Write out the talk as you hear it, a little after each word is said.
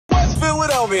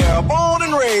Philadelphia, born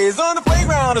and raised. On the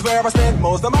playground is where I spent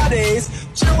most of my days.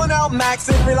 Chilling out,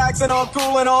 maxing, relaxing, all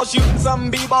cool and all, shooting some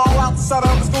b-ball outside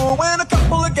of the school. When a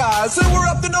couple of guys who were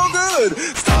up to no good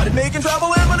started making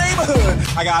trouble in my neighborhood.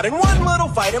 I got in one little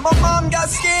fight and my mom got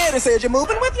scared and said, "You're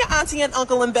moving with your auntie and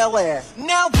uncle in Bel Air."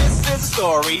 Now this is a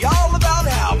story all about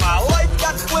how my life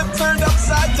got flipped, turned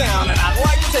upside down. And I'd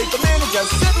like to take a minute,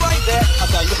 just sit right there. I'll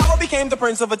tell you how I became the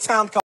prince of a town called